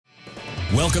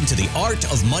Welcome to the Art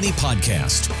of Money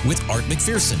podcast with Art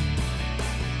McPherson.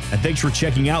 And thanks for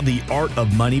checking out the Art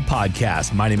of Money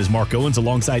podcast. My name is Mark Owens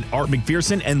alongside Art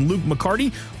McPherson and Luke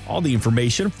McCarty. All the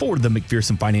information for the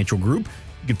McPherson Financial Group,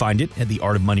 you can find it at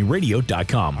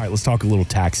theartofmoneyradio.com. All right, let's talk a little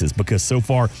taxes because so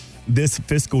far this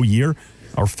fiscal year,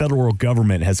 our federal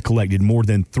government has collected more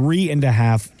than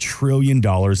 $3.5 trillion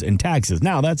in taxes.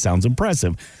 Now, that sounds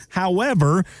impressive.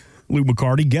 However, Luke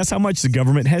McCarty, guess how much the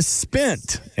government has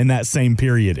spent in that same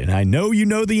period? And I know you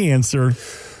know the answer.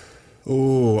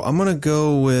 Oh, I'm going to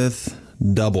go with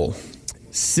double.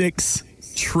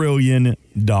 $6 trillion.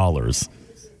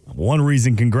 One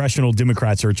reason congressional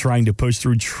Democrats are trying to push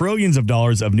through trillions of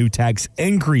dollars of new tax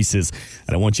increases.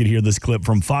 And I want you to hear this clip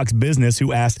from Fox Business,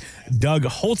 who asked Doug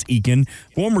Holtz-Eakin,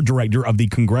 former director of the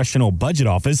Congressional Budget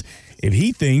Office, if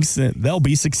he thinks that they'll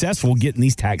be successful getting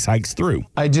these tax hikes through.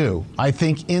 I do. I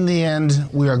think in the end,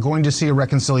 we are going to see a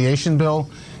reconciliation bill.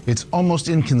 It's almost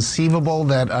inconceivable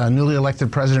that a newly elected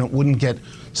president wouldn't get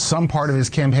some part of his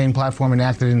campaign platform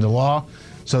enacted into law.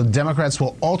 So Democrats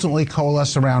will ultimately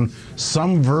coalesce around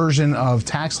some version of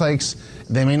tax hikes.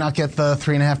 They may not get the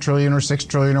 $3.5 trillion or $6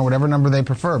 trillion or whatever number they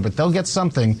prefer, but they'll get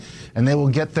something, and they will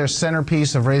get their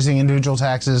centerpiece of raising individual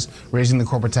taxes, raising the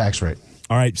corporate tax rate.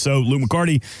 All right, so Luke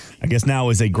McCarty, I guess now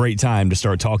is a great time to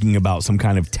start talking about some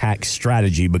kind of tax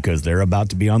strategy because they're about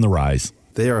to be on the rise.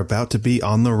 They are about to be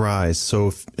on the rise.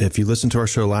 So if you listened to our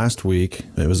show last week,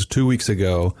 it was 2 weeks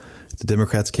ago, the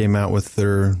Democrats came out with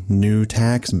their new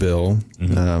tax bill.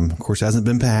 Of course, it hasn't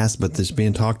been passed, but it's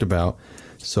being talked about.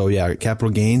 So, yeah, capital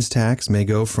gains tax may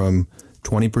go from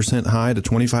 20% high to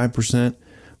 25%,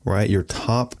 right? Your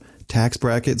top tax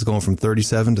bracket is going from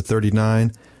 37 to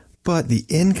 39. But the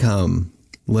income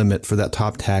limit for that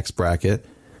top tax bracket,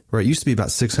 right, used to be about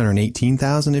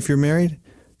 $618,000 if you're married.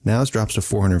 Now it drops to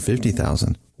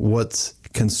 $450,000. What's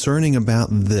concerning about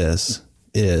this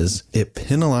is it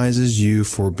penalizes you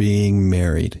for being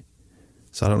married.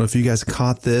 So I don't know if you guys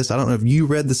caught this. I don't know if you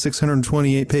read the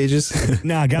 628 pages.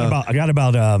 No, I got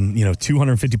about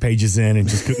 250 pages in and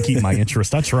just couldn't keep my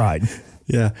interest. I tried.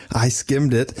 Yeah, I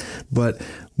skimmed it. But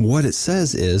what it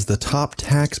says is the top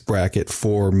tax bracket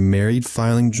for married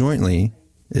filing jointly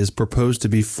is proposed to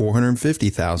be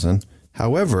 $450,000.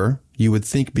 However, you would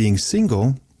think being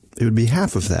single, it would be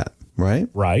half of that, right?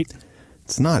 Right.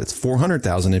 It's not. It's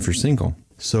 $400,000 if you're single.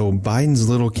 So Biden's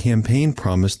little campaign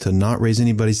promise to not raise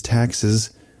anybody's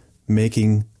taxes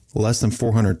making less than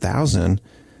 $400,000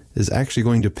 is actually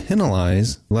going to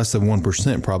penalize less than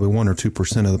 1%, probably 1 or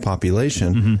 2% of the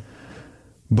population. Mm-hmm.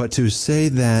 But to say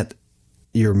that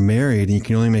you're married and you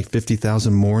can only make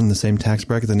 $50,000 more in the same tax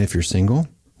bracket than if you're single,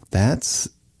 that's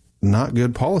not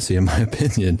good policy, in my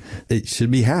opinion. It should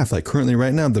be half. Like currently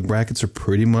right now, the brackets are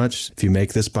pretty much, if you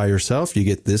make this by yourself, you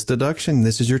get this deduction.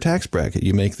 This is your tax bracket.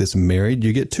 You make this married,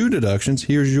 you get 2 deductions.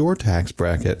 Here's your tax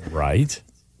bracket. Right.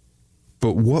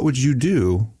 But what would you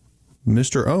do,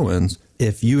 Mr. Owens,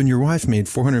 if you and your wife made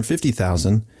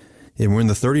 $450,000 and we're in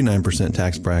the 39%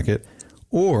 tax bracket,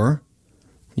 or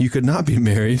you could not be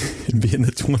married and be in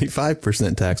the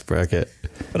 25% tax bracket?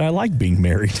 But I like being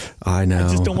married. I know. I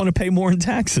just don't want to pay more in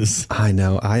taxes. I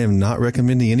know. I am not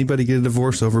recommending anybody get a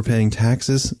divorce over paying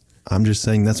taxes. I'm just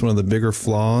saying that's one of the bigger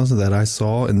flaws that I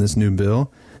saw in this new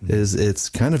bill is it's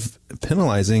kind of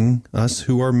penalizing us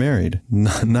who are married.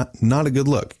 Not a good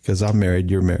look because I'm married,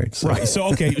 you're married. So. Right. So,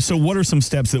 okay. So what are some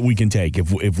steps that we can take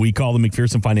if we call the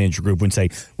McPherson Financial Group and say,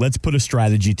 let's put a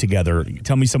strategy together?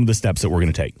 Tell me some of the steps that we're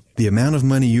going to take. The amount of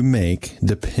money you make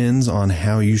depends on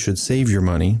how you should save your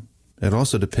money. It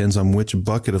also depends on which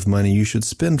bucket of money you should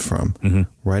spend from,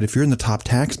 right? If you're in the top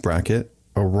tax bracket,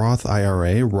 a Roth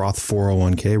IRA, Roth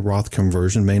 401k, Roth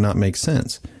conversion may not make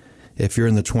sense. If you're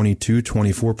in the 22,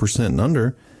 24% and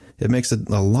under, it makes a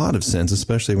lot of sense,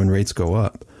 especially when rates go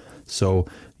up. So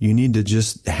you need to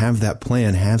just have that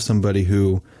plan, have somebody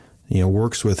who,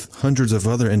 works with hundreds of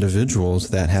other individuals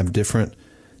that have different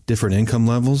income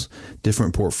levels,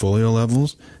 different portfolio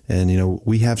levels. And,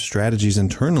 we have strategies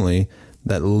internally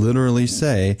that literally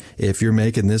say, if you're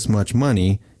making this much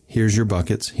money, here's your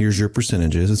buckets, here's your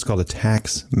percentages. It's called a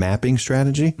tax mapping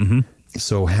strategy.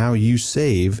 So how you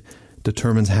save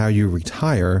determines how you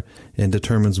retire and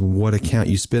determines what account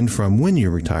you spend from when you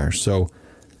retire. So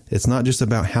it's not just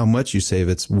about how much you save,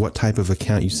 it's what type of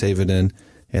account you save it in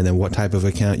and then what type of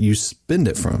account you spend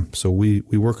it from. So we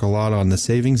work a lot on the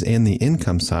savings and the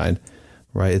income side,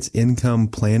 right? It's income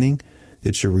planning.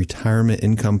 It's your retirement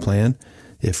income plan.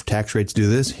 If tax rates do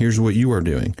this, here's what you are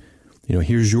doing.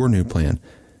 Here's your new plan.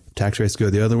 If tax rates go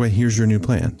the other way, here's your new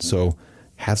plan. So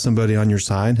have somebody on your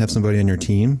side, have somebody on your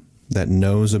team that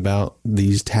knows about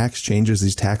these tax changes,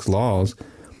 these tax laws,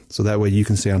 So that way you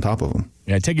can stay on top of them.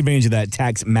 Yeah, take advantage of that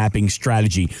tax mapping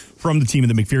strategy from the team of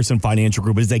the McPherson Financial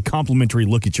Group. It is a complimentary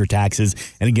look at your taxes.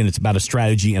 And again, it's about a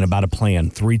strategy and about a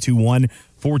plan.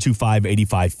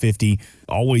 321-425-8550.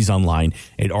 Always online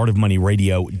at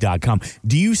artofmoneyradio.com.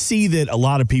 Do you see that a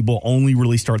lot of people only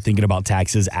really start thinking about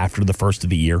taxes after the first of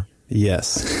the year?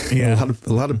 Yes. Yeah.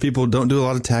 A lot of people don't do a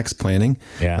lot of tax planning.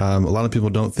 Yeah. A lot of people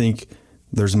don't think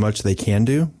there's much they can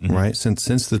do, right?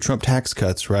 Since the Trump tax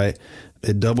cuts, right,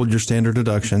 it doubled your standard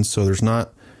deductions. So there's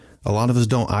not, a lot of us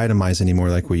don't itemize anymore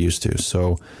like we used to.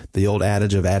 So the old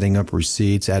adage of adding up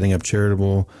receipts, adding up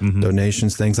charitable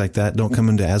donations, things like that don't come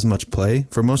into as much play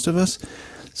for most of us.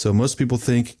 So most people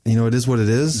think, it is what it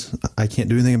is. I can't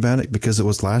do anything about it because it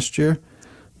was last year.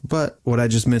 But what I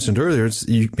just mentioned earlier,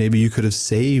 maybe you could have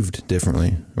saved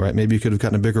differently, right? Maybe you could have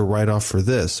gotten a bigger write-off for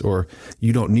this, or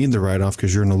you don't need the write-off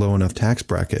because you're in a low enough tax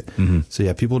bracket. So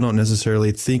yeah, people don't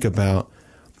necessarily think about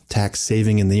tax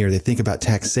saving in the year. They think about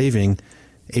tax saving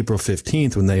April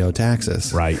 15th when they owe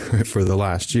taxes, right, for the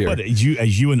last year. But as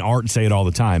you and Art say it all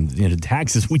the time,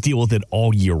 taxes, we deal with it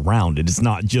all year round. It is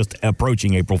not just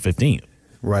approaching April 15th.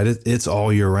 Right. It's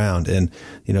all year round. And,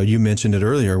 you mentioned it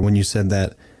earlier when you said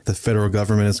that the federal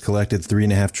government has collected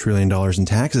 $3.5 trillion in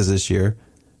taxes this year,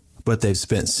 but they've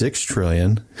spent $6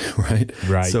 trillion, right?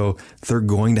 Right. So they're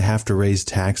going to have to raise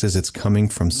taxes. It's coming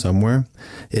from somewhere.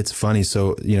 It's funny.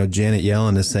 So, Janet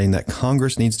Yellen is saying that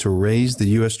Congress needs to raise the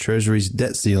U.S. Treasury's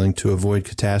debt ceiling to avoid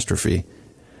catastrophe.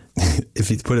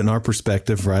 If you put it in our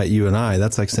perspective, right, you and I,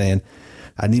 that's like saying,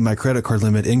 I need my credit card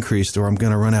limit increased or I'm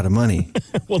going to run out of money.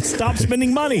 Well, stop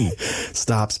spending money.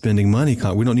 Stop spending money.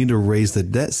 We don't need to raise the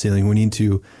debt ceiling. We need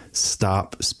to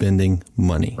stop spending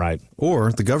money. Right.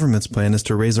 Or the government's plan is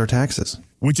to raise our taxes.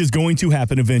 Which is going to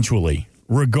happen eventually,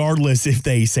 regardless if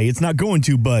they say it's not going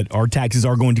to, but our taxes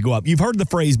are going to go up. You've heard the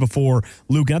phrase before,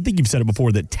 Luke, and I think you've said it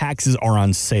before, that taxes are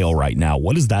on sale right now.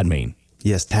 What does that mean?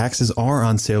 Yes, taxes are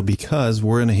on sale because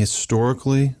we're in a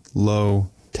historically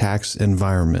low tax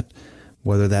environment.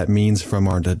 Whether that means from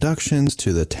our deductions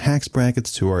to the tax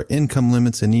brackets to our income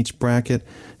limits in each bracket,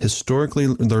 historically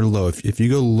they're low. If you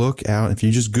go look out, if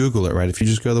you just Google it, right? If you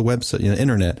just go to the website,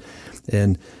 internet,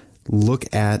 and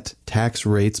look at tax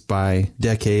rates by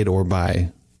decade or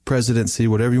by presidency,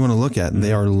 whatever you want to look at,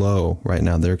 they are low right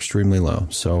now. They're extremely low.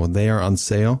 So they are on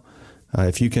sale.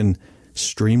 If you can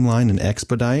streamline and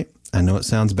expedite, I know it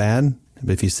sounds bad,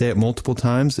 but if you say it multiple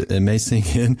times, it may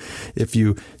sink in. If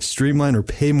you streamline or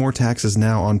pay more taxes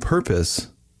now on purpose,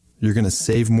 you're going to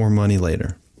save more money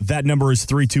later. That number is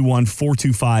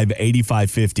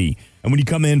 321-425-8550. And when you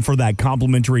come in for that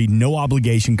complimentary, no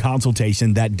obligation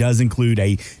consultation, that does include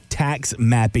a tax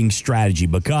mapping strategy,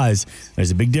 because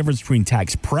there's a big difference between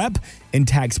tax prep and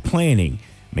tax planning.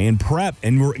 Man, prep,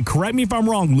 and correct me if I'm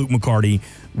wrong, Luke McCarty,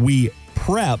 we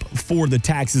prep for the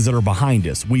taxes that are behind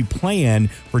us. We plan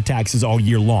for taxes all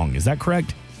year long. Is that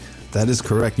correct? That is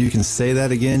correct. You can say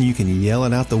that again. You can yell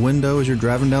it out the window as you're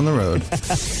driving down the road.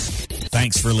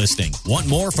 Thanks for listening. Want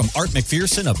more from Art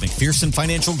McPherson of McPherson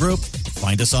Financial Group?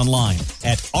 Find us online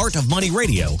at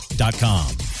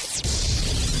artofmoneyradio.com.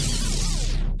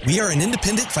 We are an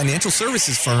independent financial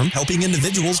services firm helping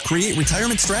individuals create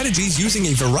retirement strategies using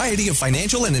a variety of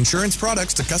financial and insurance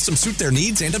products to custom suit their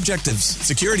needs and objectives.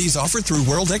 Securities offered through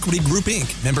World Equity Group,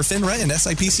 Inc., member FINRA and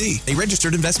SIPC, a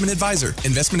registered investment advisor.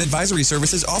 Investment advisory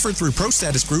services offered through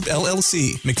ProStatus Group,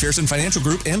 LLC. McPherson Financial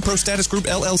Group and ProStatus Group,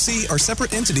 LLC are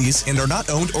separate entities and are not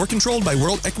owned or controlled by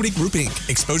World Equity Group,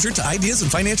 Inc. Exposure to ideas and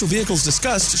financial vehicles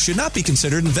discussed should not be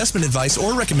considered investment advice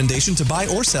or recommendation to buy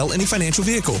or sell any financial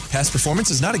vehicle. Past performance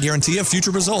is not a guarantee of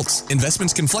future results.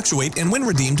 Investments can fluctuate and when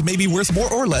redeemed may be worth more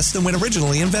or less than when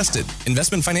originally invested.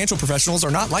 Investment financial professionals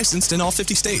are not licensed in all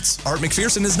 50 states. Art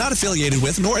McPherson is not affiliated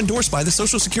with nor endorsed by the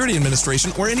Social Security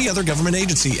Administration or any other government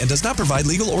agency and does not provide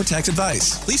legal or tax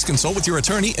advice. Please consult with your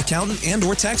attorney, accountant, and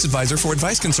or tax advisor for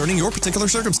advice concerning your particular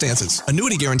circumstances.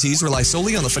 Annuity guarantees rely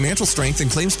solely on the financial strength and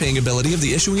claims paying ability of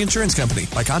the issuing insurance company.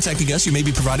 By contacting us, you may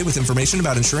be provided with information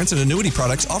about insurance and annuity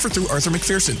products offered through Arthur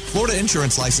McPherson. Florida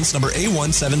Insurance License number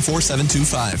A174.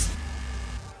 725.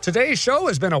 Today's show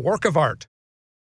has been a work of art.